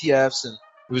and ETFs, and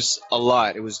it was a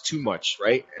lot. It was too much,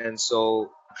 right? And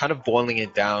so kind of boiling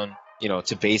it down,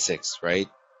 to basics, right?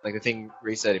 Like the thing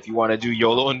Ray said, if you want to do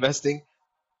YOLO investing,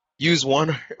 use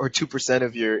 1 or 2%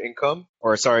 of your income,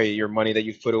 or your money that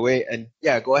you've put away, and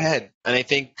yeah, go ahead. And I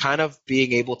think kind of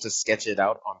being able to sketch it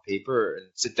out on paper and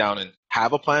sit down and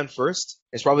have a plan first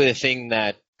is probably the thing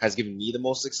that has given me the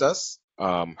most success.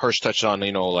 Hirsch touched on,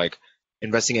 like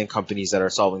investing in companies that are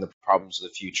solving the problems of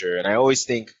the future. And I always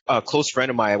think a close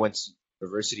friend of mine I went to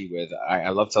university with, I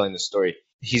love telling this story.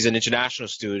 He's an international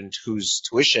student whose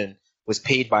tuition was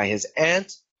paid by his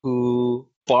aunt, who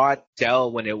bought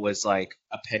Dell when it was like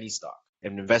a penny stock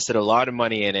and invested a lot of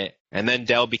money in it. And then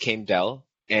Dell became Dell,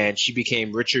 and she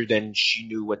became richer than she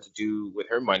knew what to do with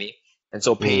her money. And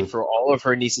so paid for all of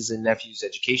her nieces and nephews'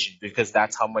 education, because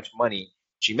that's how much money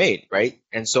she made, right?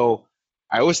 And so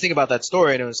I always think about that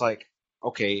story, and it was like,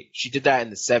 okay, she did that in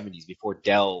the 70s before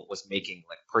Dell was making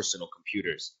like personal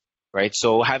computers, right?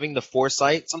 So having the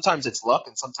foresight, sometimes it's luck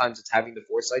and sometimes it's having the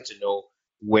foresight to know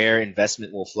where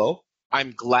investment will flow.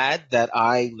 I'm glad that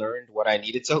I learned what I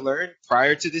needed to learn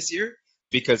prior to this year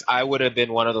because I would have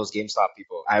been one of those GameStop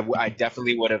people. I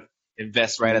definitely would have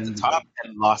invested right at the top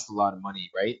and lost a lot of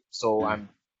money, right? So I'm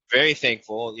very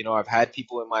thankful. You know, I've had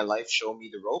people in my life show me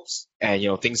the ropes and, you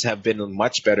know, things have been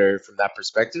much better from that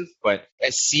perspective. But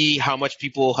I see how much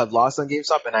people have lost on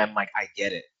GameStop and I'm like, I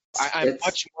get it. I'm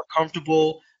much more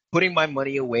comfortable putting my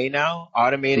money away now,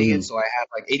 automating it. So I have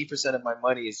like 80% of my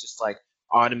money is just like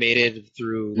automated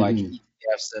through like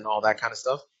ETFs and all that kind of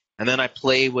stuff. And then I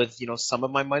play with, you know, some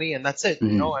of my money and that's it. You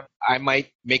know, I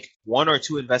might make 1 or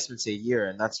 2 investments a year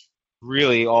and that's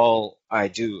really all I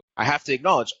do. I have to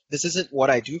acknowledge this isn't what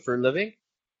I do for a living.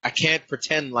 I can't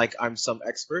pretend like I'm some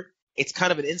expert. It's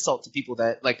kind of an insult to people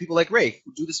that like people like Ray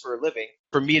who do this for a living.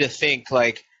 For me to think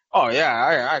like, oh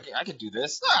yeah, I can do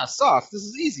this. Soft. This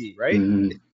is easy, right?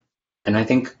 And I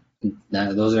think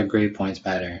that those are great points,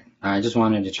 Bader. I just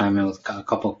wanted to chime in with a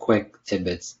couple quick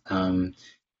tidbits.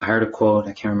 I heard a quote,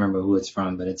 I can't remember who it's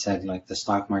from, but it said like the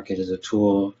stock market is a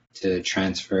tool to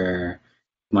transfer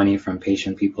money from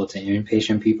patient people to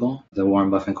impatient people, the Warren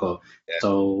Buffett quote. Yeah.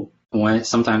 So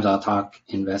sometimes I'll talk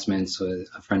investments with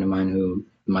a friend of mine who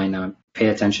might not pay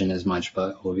attention as much,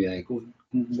 but will be like,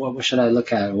 what should I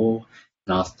look at? Well,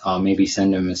 and I'll maybe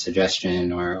send them a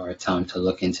suggestion or tell them to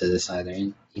look into this either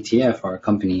an ETF or a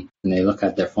company, and they look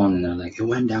at their phone and they're like, it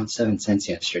went down 7 cents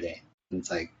yesterday. And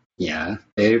it's like, yeah,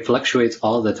 it fluctuates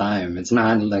all the time. It's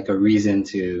not like a reason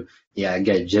to,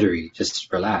 get jittery.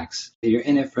 Just relax. You're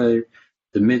in it for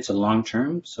the mid to long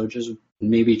term, so just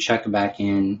maybe check back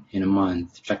in a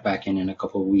month, check back in a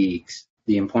couple of weeks.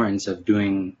 The importance of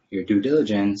doing your due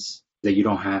diligence, that you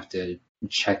don't have to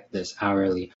check this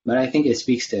hourly. But I think it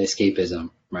speaks to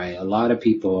escapism, right? A lot of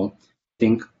people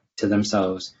think to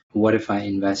themselves, what if I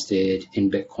invested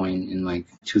in Bitcoin in like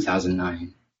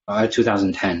 2009 or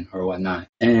 2010 or whatnot?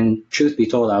 And truth be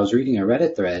told, I was reading a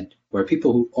Reddit thread where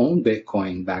people who owned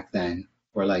Bitcoin back then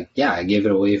were like, yeah, I gave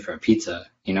it away for a pizza,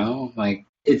 you know? Like,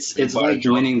 it's like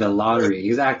winning the lottery.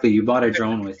 Exactly. You bought a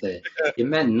drone with it. It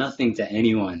meant nothing to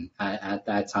anyone at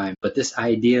that time. But this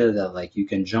idea that like you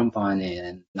can jump on it,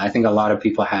 and I think a lot of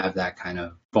people have that kind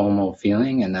of FOMO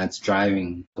feeling, and that's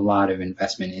driving a lot of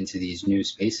investment into these new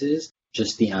spaces.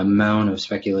 Just the amount of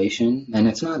speculation. And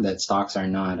it's not that stocks are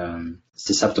not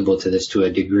susceptible to this to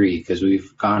a degree, because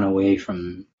we've gone away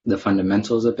from the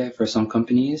fundamentals a bit for some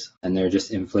companies and they're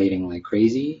just inflating like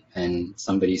crazy. And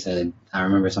I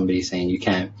remember somebody saying you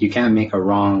can't make a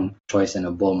wrong choice in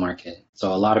a bull market.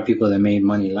 So a lot of people that made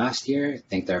money last year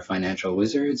think they're financial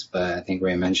wizards, but I think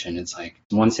Ray mentioned it's like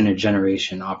once in a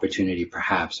generation opportunity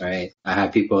perhaps, right? I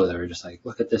had people that were just like,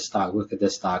 look at this stock,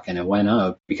 and it went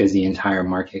up because the entire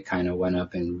market kind of went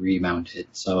up and rebounded.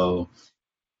 So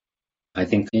I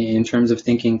think in terms of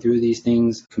thinking through these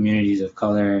things, communities of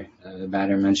color,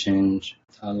 Bader mentioned,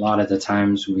 a lot of the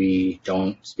times we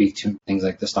don't speak to things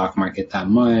like the stock market that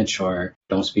much or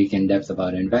don't speak in depth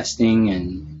about investing,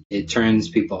 and it turns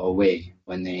people away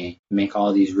when they make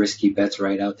all these risky bets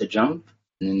right out the jump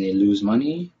and then they lose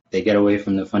money. They get away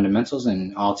from the fundamentals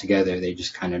and altogether they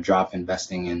just kind of drop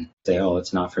investing and say, oh,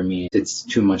 it's not for me. It's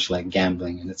too much like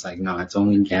gambling. And it's like, no, it's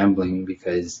only gambling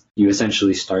because you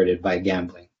essentially started by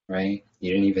gambling. Right?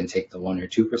 You didn't even take the 1 or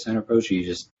 2% approach. You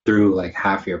just threw like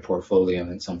half your portfolio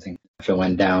in something. If it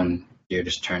went down, you're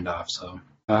just turned off. So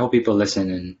I hope people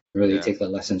listen and really take the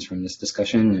lessons from this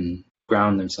discussion and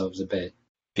ground themselves a bit.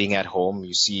 Being at home,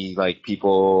 you see like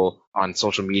people on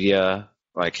social media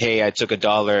like, hey, I took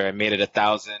 $1, I made it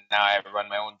 1,000. Now I run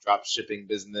my own drop shipping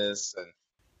business. And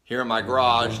here in my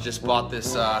garage, just bought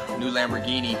this new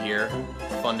Lamborghini here.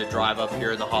 Fun to drive up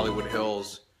here in the Hollywood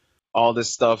Hills. All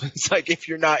this stuff. It's like if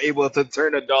you're not able to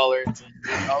turn $1 into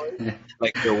 $1,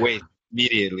 like you're wasted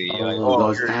immediately. Oh, like,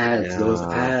 those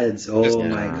ads. Oh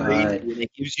my God.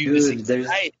 It gives you this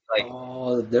anxiety.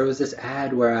 There was this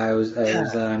ad where I was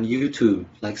on YouTube.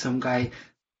 Like some guy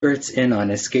spurts in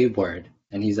on a skateboard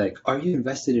and he's like, are you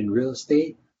invested in real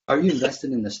estate? Are you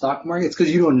invested in the stock market? It's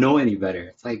because you don't know any better.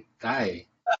 It's like, guy,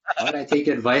 why would I take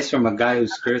advice from a guy who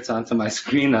skirts onto my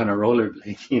screen on a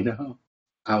rollerblade, you know?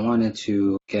 I wanted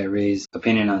to get Ray's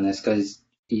opinion on this because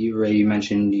Ray, you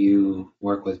mentioned you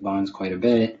work with bonds quite a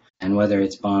bit, and whether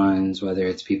it's bonds, whether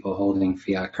it's people holding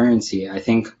fiat currency, I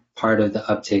think part of the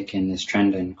uptick in this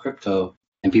trend in crypto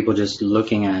and people just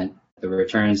looking at the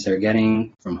returns they're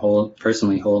getting from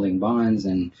personally holding bonds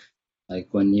and Like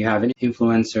when you have an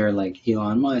influencer like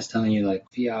Elon Musk telling you like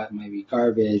fiat might be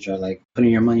garbage, or like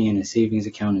putting your money in a savings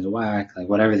account is whack, like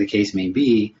whatever the case may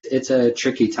be, it's a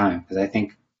tricky time because I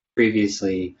think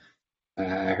previously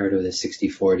I heard of the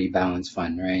 60-40 balance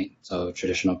fund, right? So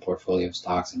traditional portfolio of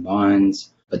stocks and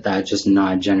bonds, but that just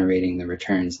not generating the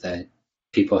returns that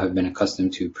people have been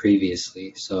accustomed to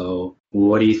previously. So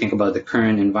what do you think about the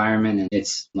current environment and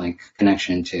its like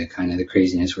connection to kind of the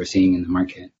craziness we're seeing in the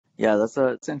market? Yeah, that's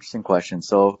an interesting question.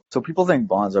 So people think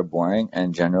bonds are boring,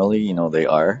 and generally, they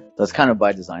are. That's kind of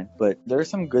by design. But there are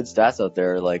some good stats out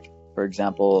there. Like, for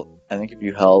example, I think if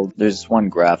you held, there's one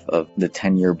graph of the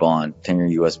 10-year bond,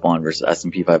 10-year US bond versus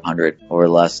S&P 500 over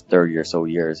the last 30 or so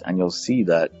years, and you'll see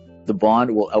that the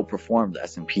bond will outperform the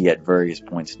S&P at various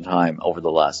points in time over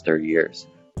the last 30 years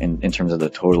in terms of the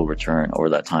total return over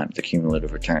that time, the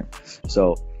cumulative return.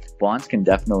 So bonds can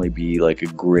definitely be like a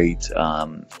great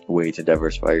way to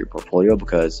diversify your portfolio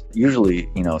because usually,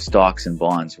 stocks and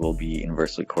bonds will be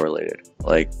inversely correlated.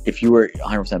 Like if you were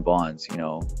 100% bonds,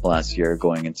 last year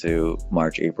going into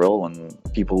March, April, when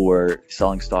people were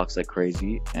selling stocks like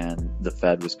crazy and the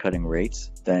Fed was cutting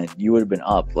rates, then you would have been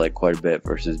up like quite a bit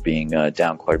versus being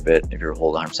down quite a bit if you're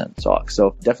holding 100% stocks.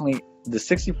 So definitely the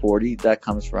 60-40, that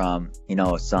comes from,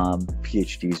 some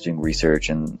PhDs doing research,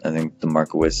 and I think the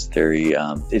Markowitz theory,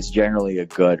 it's generally a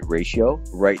good ratio.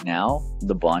 Right now,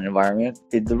 the bond environment,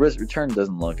 the risk return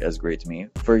doesn't look as great to me.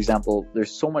 For example,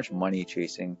 there's so much money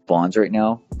chasing bonds right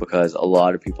now because a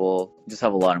lot of people just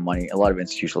have a lot of money. A lot of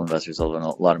institutional investors have a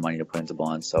lot of money to put into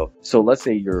bonds. So let's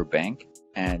say you're a bank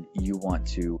and you want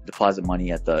to deposit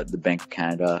money at the Bank of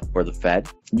Canada or the Fed,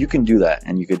 you can do that.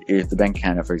 And you could, if the Bank of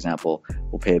Canada, for example,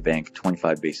 will pay a bank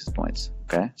 25 basis points,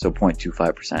 okay? So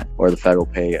 0.25%, or the Fed will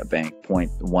pay a bank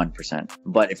 0.1%.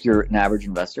 But if you're an average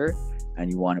investor and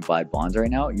you want to buy bonds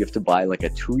right now, you have to buy like a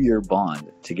 2-year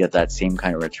bond to get that same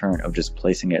kind of return of just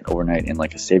placing it overnight in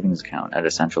like a savings account at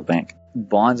a central bank.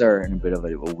 Bonds are in a bit of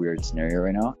a weird scenario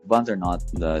right now. Bonds are not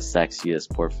the sexiest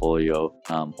portfolio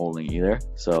holding either.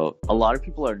 So a lot of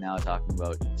people are now talking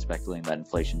about speculating that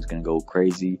inflation is going to go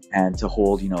crazy, and to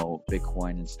hold,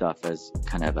 Bitcoin and stuff as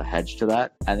kind of a hedge to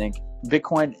that. I think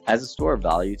Bitcoin as a store of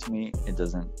value, to me, it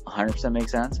doesn't 100% make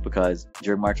sense because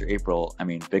during March or April,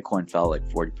 Bitcoin fell like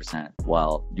 40%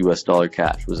 while US dollar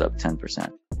cash was up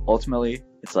 10%. Ultimately,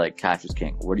 it's like cash is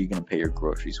king. What are you going to pay your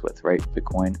groceries with, right?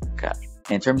 Bitcoin, cash.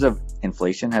 In terms of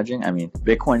inflation hedging,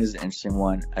 Bitcoin is an interesting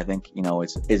one. I think,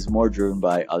 it's more driven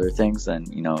by other things than,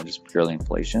 just purely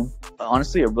inflation.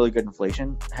 Honestly, a really good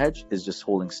inflation hedge is just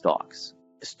holding stocks.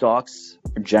 Stocks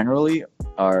generally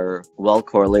are well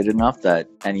correlated enough that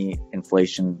any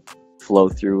inflation flow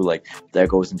through, like that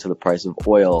goes into the price of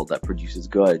oil that produces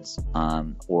goods,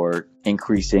 or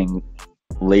increasing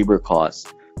labor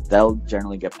costs, that'll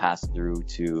generally get passed through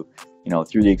to,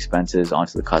 through the expenses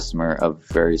onto the customer of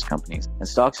various companies. And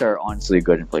stocks are honestly a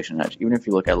good inflation hedge. Even if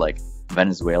you look at like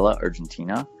Venezuela,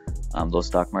 Argentina, those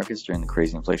stock markets during the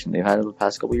crazy inflation they've had over the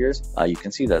past couple of years, you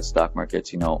can see that stock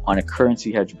markets, on a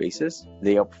currency hedge basis,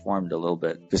 they outperformed a little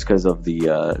bit just because of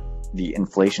the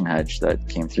inflation hedge that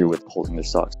came through with holding their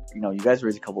stocks. You guys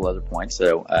raised a couple other points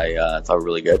that I thought were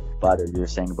really good. But you're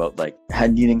saying about like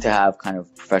needing to have kind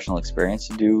of professional experience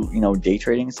to do, day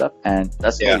trading and stuff. And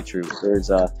that's really true. There's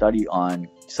a study on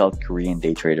South Korean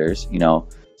day traders.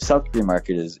 South Korean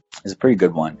market is a pretty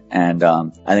good one. And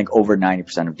I think over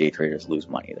 90% of day traders lose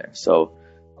money there. So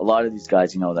a lot of these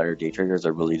guys, that are day traders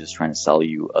are really just trying to sell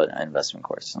you an investment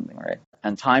course or something, right?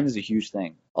 And time is a huge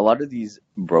thing. A lot of these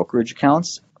brokerage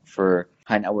accounts for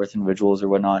high net worth individuals or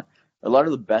whatnot, a lot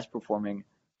of the best performing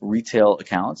retail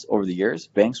accounts over the years,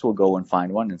 banks will go and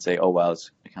find one and say, oh, wow, this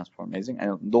account's performing amazing.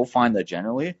 And they'll find that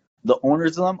generally the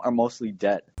owners of them are mostly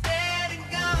dead.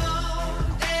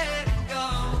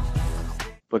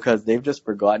 Because they've just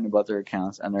forgotten about their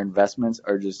accounts and their investments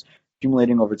are just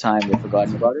accumulating over time. They've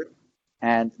forgotten about it.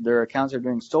 And their accounts are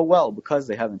doing so well because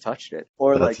they haven't touched it.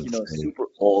 Or super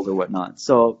old or whatnot.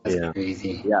 So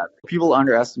Crazy. Yeah, people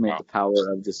underestimate the power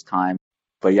of just time.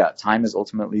 But yeah, time is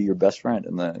ultimately your best friend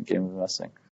in the game of investing.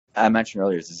 I mentioned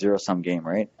earlier, it's a zero-sum game,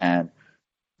 right? And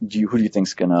who do you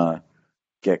think's gonna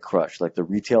get crushed? Like the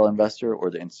retail investor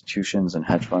or the institutions and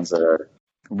hedge funds that are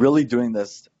really doing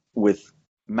this with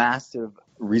massive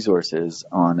resources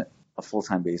on a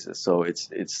full-time basis? So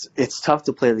it's tough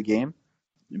to play the game.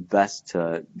 Best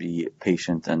to be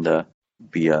patient and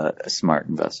be a smart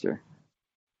investor.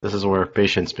 This is where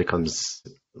patience becomes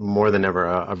more than ever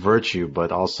a virtue,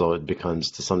 but also it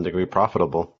becomes to some degree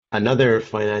profitable. Another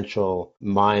financial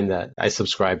mind that I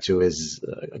subscribe to is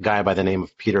a guy by the name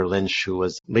of Peter Lynch, who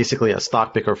was basically a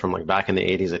stock picker from like back in the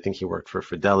 80s. I think he worked for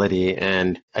Fidelity.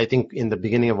 And I think in the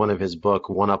beginning of one of his book,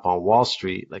 One Up on Wall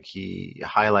Street, like he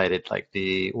highlighted like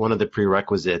one of the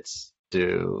prerequisites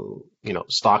to,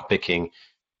 stock picking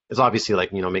is obviously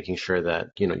like, making sure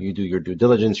that, you do your due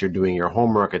diligence, you're doing your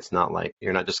homework. It's not like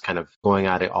you're not just kind of going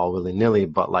at it all willy-nilly,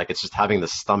 but like it's just having the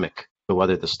stomach to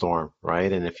weather the storm,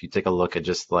 right? And if you take a look at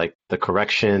just like the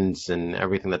corrections and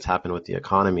everything that's happened with the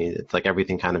economy, it's like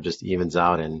everything kind of just evens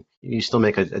out and you still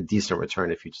make a decent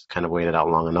return if you just kind of wait it out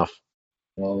long enough.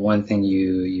 Well, one thing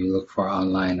you look for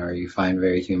online or you find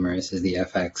very humorous is the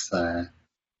FX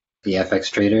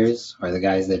traders or the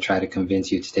guys that try to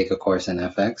convince you to take a course in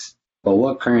FX. But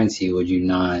what currency would you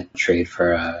not trade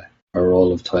for a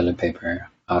roll of toilet paper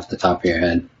off the top of your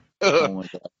head? Oh my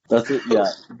God. That's it. Yeah.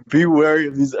 Be wary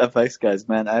of these FX guys,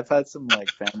 man. I've had some like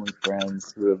family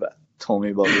friends who have told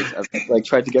me about this, like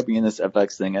tried to get me in this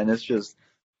FX thing, and it's just,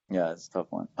 yeah, it's a tough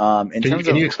one.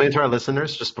 Can you explain to our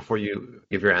listeners just before you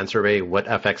give your answer, Ray, what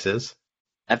FX is?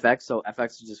 So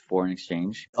FX is just foreign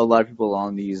exchange. A lot of people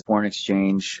on these foreign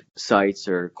exchange sites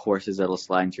or courses that'll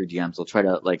slide into your DMs, they'll try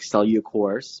to like sell you a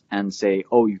course and say,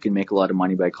 oh, you can make a lot of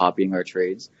money by copying our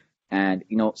trades. And,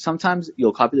 sometimes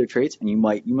you'll copy their trades and you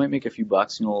might make a few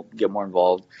bucks and you'll get more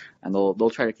involved and they'll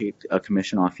try to take a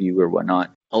commission off you or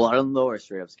whatnot. A lot of them though are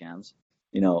straight up scams.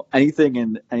 Anything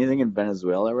in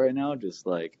Venezuela right now,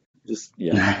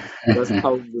 yeah, that's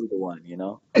probably the one,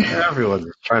 Everyone's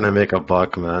trying to make a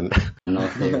buck, man.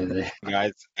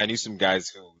 Guys, I knew some guys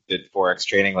who did Forex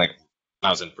trading like when I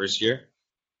was in first year,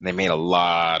 and they made a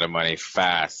lot of money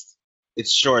fast.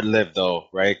 It's short-lived though,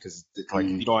 right? Because like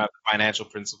if you don't have the financial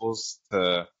principles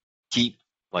to keep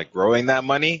like growing that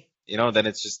money, then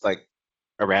it's just like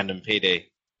a random payday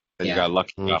that you got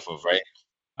lucky off of, right?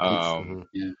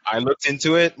 I looked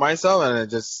into it myself and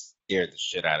it just scared the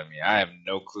shit out of me. I have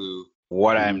no clue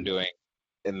what I'm doing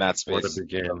in that space. Where to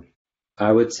begin? I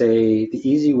would say the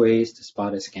easy ways to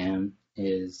spot a scam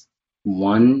is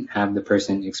one, have the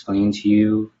person explain to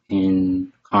you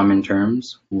in common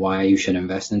terms why you should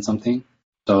invest in something.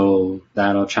 So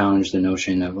that'll challenge the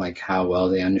notion of like how well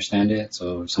they understand it.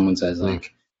 So if someone says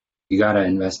like, you gotta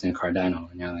invest in Cardano,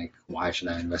 and you're like, why should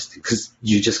I invest? Because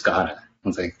you just gotta. I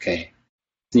was like, okay.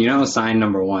 Sign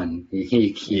number one.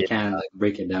 He can't like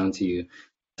break it down to you.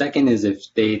 Second is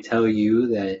if they tell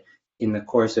you that in the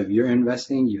course of your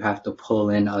investing, you have to pull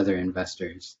in other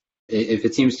investors. If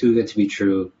it seems too good to be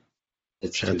true,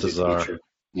 it's chances too good to are. be true.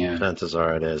 Yeah. Chances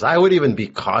are it is. I would even be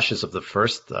cautious of the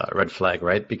first red flag,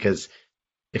 right? Because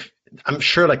if I'm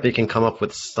sure like they can come up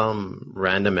with some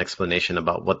random explanation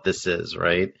about what this is,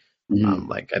 right?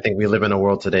 Like I think we live in a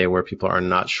world today where people are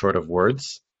not short of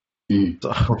words.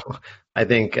 So I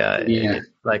think I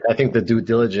think the due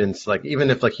diligence, like even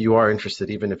if like you are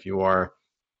interested, even if you are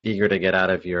eager to get out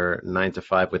of your 9 to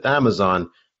 5 with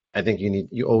Amazon, I think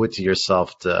you owe it to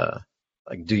yourself to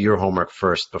like do your homework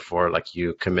first before like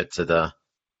you commit to the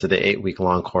 8-week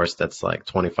long course that's like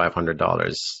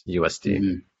 $2,500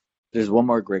 USD. There's one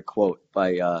more great quote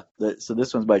by so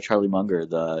this one's by Charlie Munger,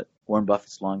 the Warren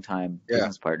Buffett's longtime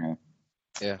business partner.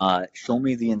 Yeah. Show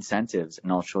me the incentives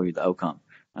and I'll show you the outcome.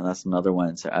 And that's another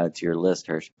one to add to your list,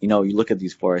 Hirsch. You look at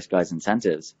these Forex guys'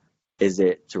 incentives. Is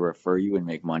it to refer you and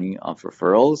make money off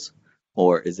referrals?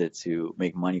 Or is it to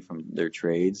make money from their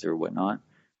trades or whatnot?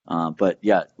 But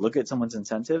yeah, look at someone's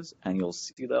incentives and you'll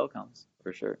see the outcomes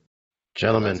for sure.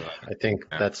 Gentlemen, I think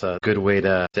that's a good way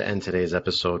to end today's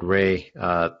episode. Ray,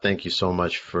 thank you so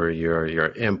much for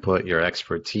your input, your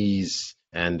expertise,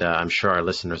 and I'm sure our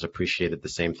listeners appreciated the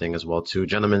same thing as well too.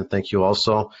 Gentlemen, thank you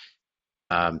also.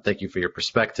 Thank you for your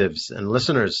perspectives. And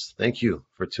listeners, thank you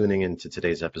for tuning in to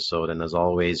today's episode. And as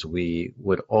always, we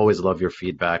would always love your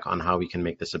feedback on how we can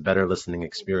make this a better listening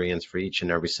experience for each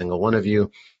and every single one of you.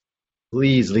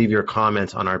 Please leave your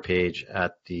comments on our page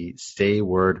at the Say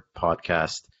Word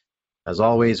Podcast. As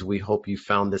always, we hope you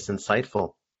found this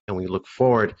insightful, and we look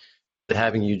forward to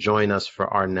having you join us for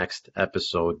our next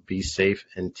episode. Be safe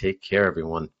and take care,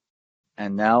 everyone.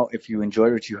 And now, if you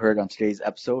enjoyed what you heard on today's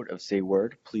episode of Say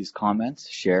Word, please comment,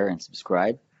 share, and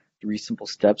subscribe. 3 simple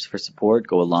steps for support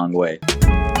go a long way.